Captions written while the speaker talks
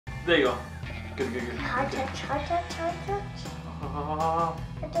There you go. Good, good, good. High touch, high touch, high touch. Oh.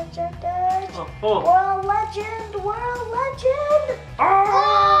 High touch, high touch. Oh. World legend, world legend.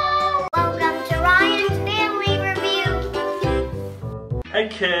 Oh. Welcome to Ryan's Family Review. Hey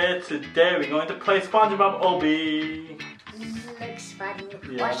kids, today we're going to play Spongebob Obby. Looks funny.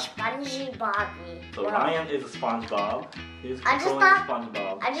 Yeah. Or Spongebobby. So Ryan is a SpongeBob. He's I just controlling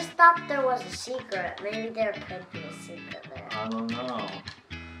SpongeBob. thought there was a secret. Maybe there could be a secret there. I don't know.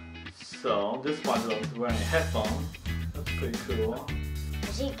 So this SpongeBob is wearing a headphone. That's pretty cool.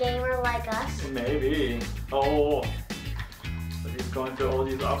 Is he a gamer like us? Maybe. Oh. But he's going through all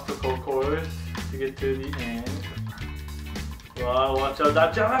these obstacle courses to get to the end. Wow, watch out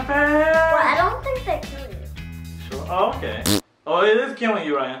that jellyfish! Well, I don't think they kill you. Sure. Oh, okay. Oh, it is killing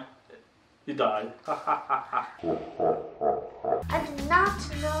you, Ryan. You died. I did not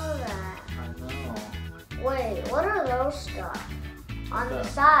know that. I know. Wait, what are those stuff on the Yeah.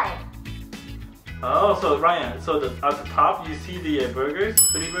 side? Oh, so Ryan, so at the top you see the burgers,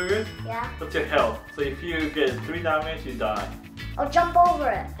 3 burgers. Yeah. That's your health. So if you get 3 damage, you die. Oh, jump over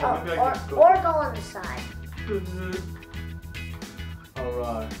it. Oh, maybe I or can go. go on the side.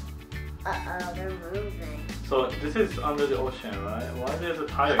 Alright. Uh-oh, they're moving. So this is under the ocean, right? Why there's a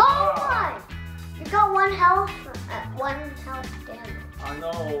tire? Oh my! You got 1 health, 1 health damage. I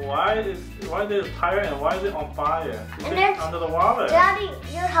know. Why there's a tire and why is it on fire? Is And it it's- under the water? Daddy,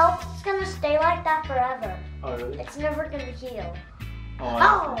 your health is gonna stay like that forever. Oh really? It's never gonna heal. Oh.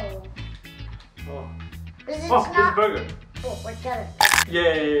 Oh! Oh. Because it's Oh, there's a not. burger. Oh, we're getting.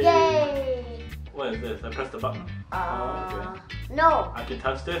 Yay! Yay! What is this? I pressed the button. Oh, okay. No. I can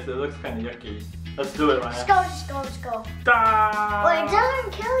touch this. It looks kind of yucky. Let's do it, Ryan. Just go, just go, just go. Da! Wait, it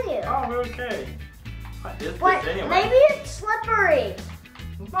doesn't kill you. Oh, we're okay. What is Wait, this anyway? maybe it's slippery.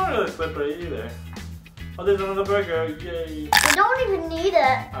 It's not really slippery either. Oh, there's another burger. Yay! You don't even need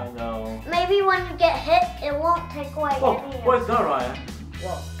it. I know. Maybe when you get hit, it won't take away Oh, any of what's that, Ryan?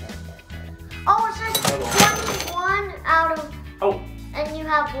 Whoa. Oh, it says 1 out of, Oh, and you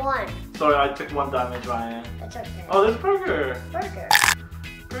have 1. sorry, I took 1 damage, Ryan. That's okay. Oh, there's burger. Burger.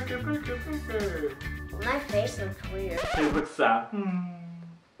 Burger, burger, burger. My face looks weird. It looks sad.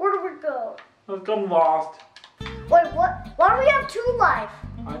 Where do we go? I've gotten lost. Wait, what? Why do we have 2 life?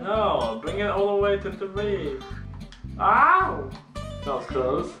 I know. Bring it all the way to 3. Ow! That was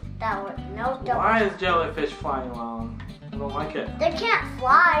close. That was no double. Why is jellyfish flying around? I don't like it. They can't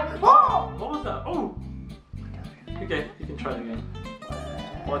fly. Whoa! What was that? Oh! Okay, you can try it again.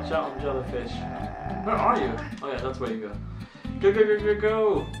 Watch out on jellyfish. Where are you? Oh yeah, that's where you go. Go, go, go, go,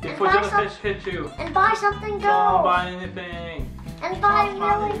 go! Before buy jellyfish hit you. And buy something Don't gold. buy anything. And buy Don't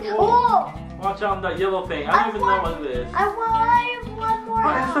buy really. anything. Oh! Watch out on that yellow thing. I don't even know what it is. I have 1 more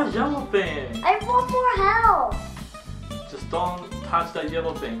What is health. that yellow thing? I have 1 more health. Just don't touch that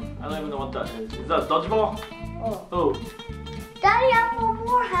yellow thing. I don't even know what that is. Is that a dodgeball? Oh. Oh. Daddy, I have 1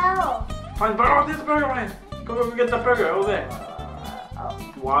 more health. Find burger. Oh, there's a burger, Ryan. Go get that burger over there.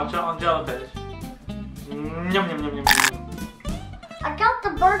 Oh. Watch out on jellyfish. Yum, yum, yum, yum, yum. I got the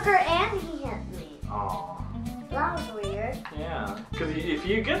burger and he hit me. Oh. That was weird. Yeah. Because if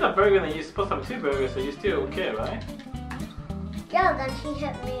you get a burger, then you're supposed to have 2 burgers, so you're still okay, right? Yeah, then he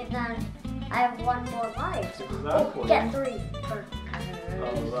hit me, then I have 1 more life. Exactly. Get 3 burgers.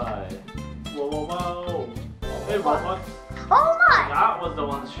 Alright. Whoa, whoa, whoa. Hey, robots. Oh my! That was the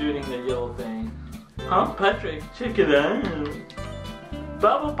one shooting the yellow thing. Huh, Patrick? Check it out.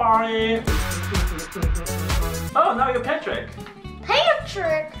 Bubble party. Oh, now you're Patrick.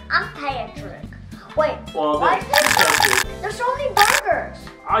 Patrick! I'm Patrick. Wait, Well, why then, is there, there's so many burgers?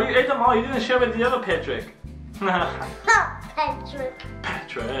 oh, you ate them all. You didn't share with the other Patrick. Patrick.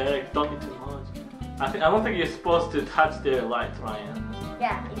 Patrick, don't eat too much. I don't think you're supposed to touch their lights, Ryan.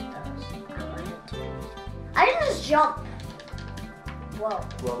 Yeah, he does. I wanted to. I didn't just jump. Whoa.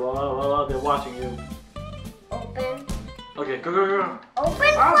 Whoa, whoa, whoa, whoa, they're watching you. Open. Okay, go, go, go. Open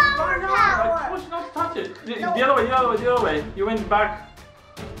Ah, flower no, I power. told you not to touch it. No. The other way, the other way, the other way. You went back.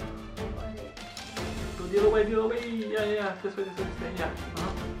 Go the other way, the other way. Yeah, yeah. This way, this way, this way. Yeah.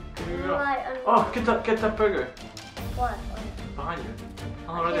 Go, go, go. Right, Oh, get that burger. What? Behind you.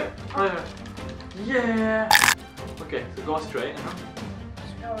 Oh, right there. Right there. Yeah. Okay, so go straight.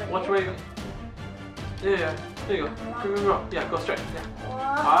 Watch where you go. Yeah, yeah. There you go. Go, go, go. Yeah, go straight. Yeah.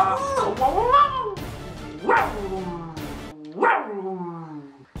 Ah. Oh, whoa, whoa, whoa. Wow.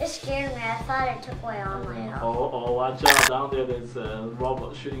 It scared me. I thought it took away all my health. Oh, watch out. Down there, there's a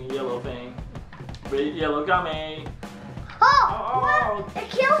robot shooting a yellow thing. Red, yellow gummy. Oh! Oh. What? It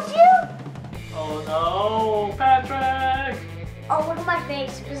killed you? Oh no, Patrick! Oh, look at my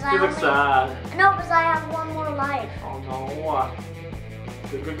face. Because I You look sad. No, because I have 1 more life. Oh no.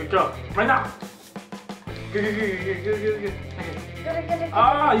 Go. Right now. Go. Okay.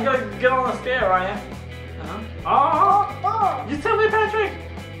 Ah, you gotta get on the stair, Ryan. Oh. You tell me, Patrick.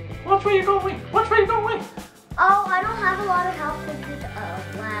 Which way you going? Oh, I don't have a lot of health because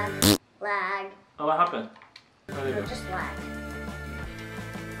lag. Oh, what happened? No, just lag.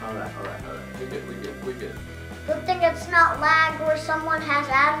 Alright. We good. Good thing it's not lag where someone has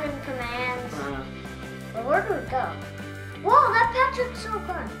admin commands. But where do we go? Whoa, that Patrick's so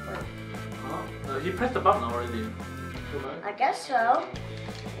fun. Oh, he pressed the button already. I guess so.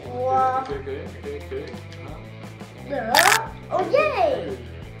 Whoa. Okay. Oh, yay!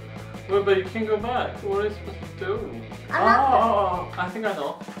 Wait, but you can't go back. What are you supposed to do? Oh, I think I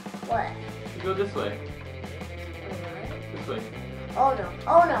know. what? You go this way. This way. Oh no.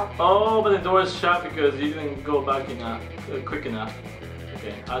 Oh, but the door is shut because you didn't go back enough, quick enough.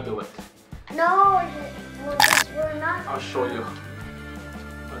 Okay, I'll do it. No, we're not. I'll show you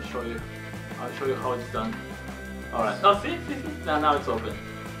how it's done. Alright. Oh, see? Now it's open.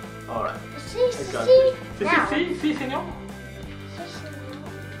 Alright. See, senor?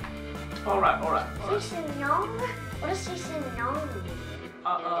 Alright. Senor? What does senor mean?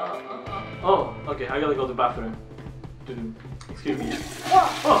 Oh, okay, I gotta go to the bathroom. Excuse me. Whoa.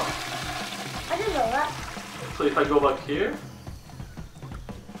 Oh! I didn't know that. So if I go back here?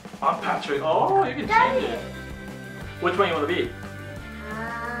 I'm Patrick. Oh, you can change it. Which one you want to be?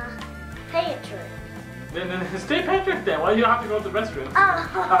 Patrick. Then stay Patrick then. Why do you have to go to the restroom?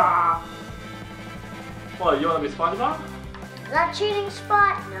 What, you want to be Spongebob? That cheating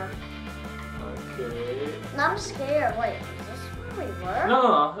spot? No. Okay. No, I'm scared. Wait, is this where we were?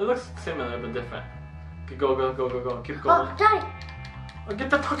 No. It looks similar but different. Okay, go. Keep going. Oh, Daddy. Oh, get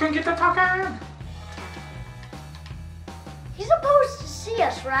the token! He's supposed to see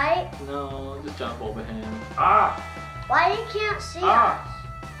us, right? No, just jump over him. Why he can't see us?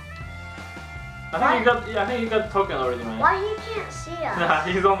 I think you got the token already, man. Why he can't see us? Nah,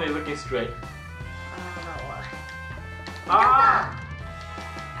 he's only looking straight. I don't know why.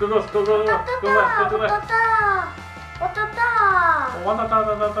 Go left, go to left.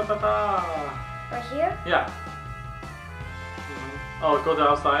 Right here? Yeah. Oh, go to the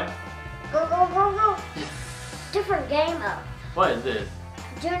outside. Go. Different game up. What is this?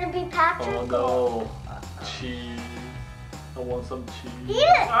 Do you want to be Patrick? Oh no. Cheese. I want some cheese. Eat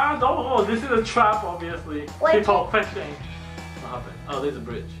it! No, this is a trap, obviously. Wait, people fishing. What happened? Oh, there's a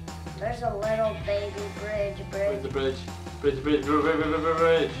bridge. There's a little baby bridge. Where's the bridge? Bridge.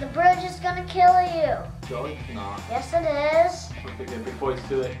 The bridge is gonna kill you. No, it's not. Yes, it is. Okay, before it's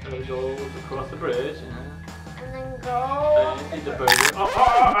too late, go across the bridge. And then go. And eat the burger.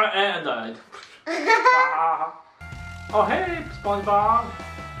 And died. Oh, hey, SpongeBob.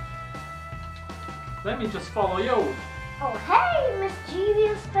 Let me just follow you. Oh, hey,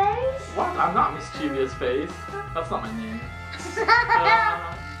 mischievous face. What? I'm not mischievous face. That's not my name.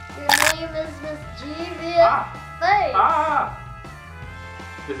 Your name is mischievous face.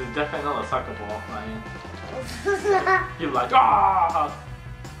 This is definitely not a soccer ball, Ryan. From You're like,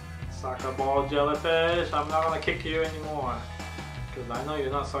 soccer ball jellyfish. I'm not gonna kick you anymore. Because I know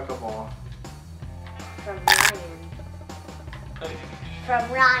you're not soccer ball. Ryan. Hey. From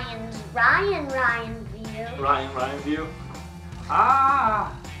Ryan view. Ryan view.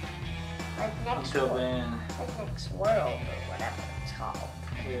 Like next Until world. then. Like next world or whatever it's called.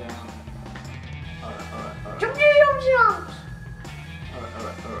 Yeah. Alright. Jump.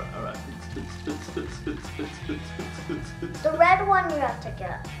 Alright. The red one you have to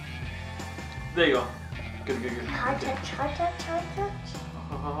get. There you go. Good. High touch.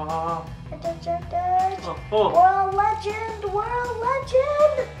 Oh. World legend.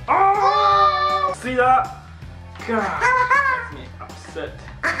 See that? God, makes me upset.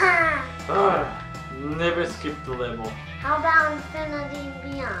 Never skip the level. How about Infinity and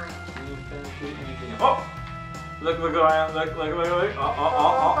Beyond? Oh! Look, Ryan, look.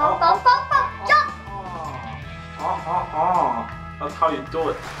 Jump! That's how you do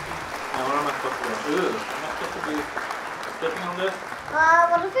it. Now what am I supposed to do? Am I supposed to be stepping on this?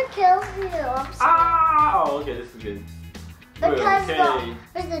 What if it kills you? I'm sorry. Oh, okay, this is good. Because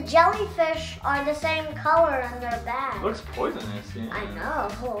okay. the jellyfish are the same color and they're bad. Looks poisonous, yeah. I know.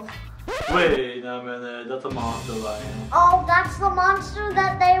 Wait a minute, that's a monster, Ryan. Oh, that's the monster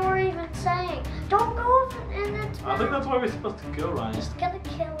that they were even saying. Don't go in its mouth. I think that's where we're supposed to go, Ryan. It's gonna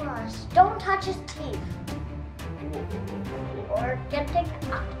kill us. Don't touch his teeth. Or get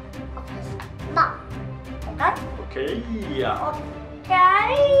taken off his mouth. Okay? Okay, yeah. Okay. I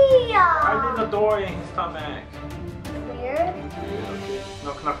did the door in his stomach. Weird.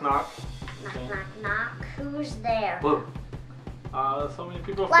 Okay. Knock. Knock. Who's there? Whoa. So many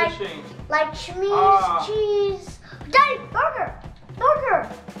people fishing. Like cheese, cheese. Daddy, burger. Burger.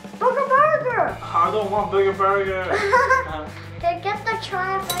 Burger, burger. I don't want burger. Okay, get the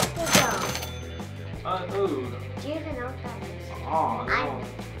trifecta. Ooh. Do you even know what that is? Oh, no.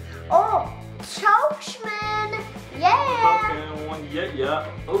 Oh, Chokeshman. Yeah. Okay, yeah.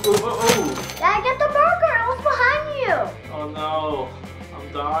 Oh. Dad, get the burger. It was behind you. Oh no. I'm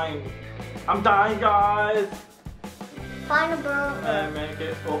dying. I'm dying, guys. Find a burger. And make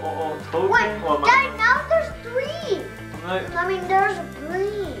it. Token. Wait, Dad, now there's 3. I mean, there's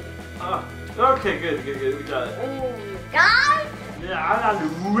green. Okay, good. We got it. Oh, guys. Yeah, I got it.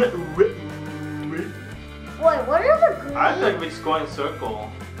 Wait, what are the green? I think we just go in circle.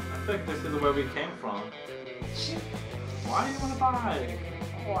 I think this is where we came from. Why do you want to buy?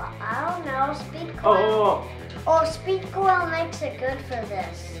 Well, I don't know. Speed coil. Oh, speed coil makes it good for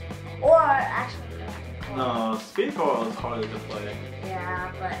this. Or actually, no, speed coil is harder to play.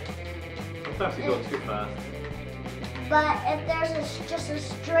 Yeah, but sometimes you go too fast. But if there's just a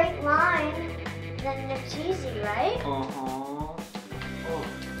straight line, then it's easy, right?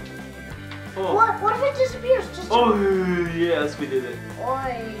 What if it disappears? Yes, we did it.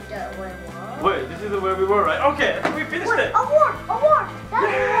 Wait, what? Wait, this is where we were, right? Okay, I think we finished it. Award! That's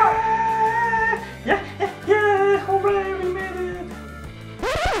Yeah! Hooray, we made it!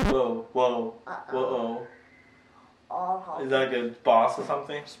 Whoa. Is that like a boss or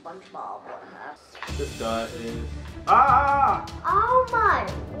something? Spongebob. This guy is... Oh my,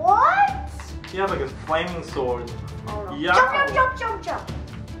 what? He has like a flaming sword. Oh no. Yeah. Jump.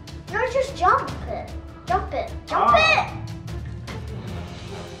 No, just jump it. Jump it. Jump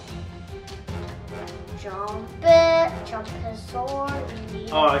his sword.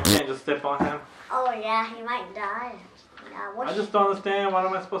 Oh, I can't just step on him? Oh yeah, he might die. Yeah, I just don't understand. What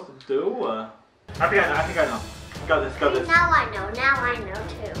am I supposed to do? I think I know. Got this. Now I know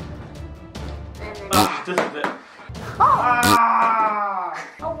too. And then this is it.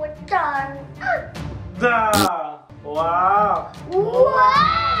 Oh, we're done. Wow.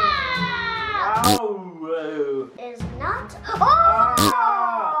 Is not.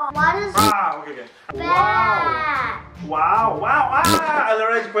 Oh! What is okay. that? Wow.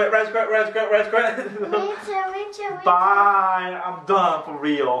 Rage quit. Me too. Bye. I'm done for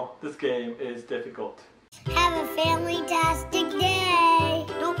real. This game is difficult. Have a fantastic day.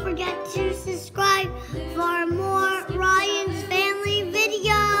 Don't forget to subscribe for more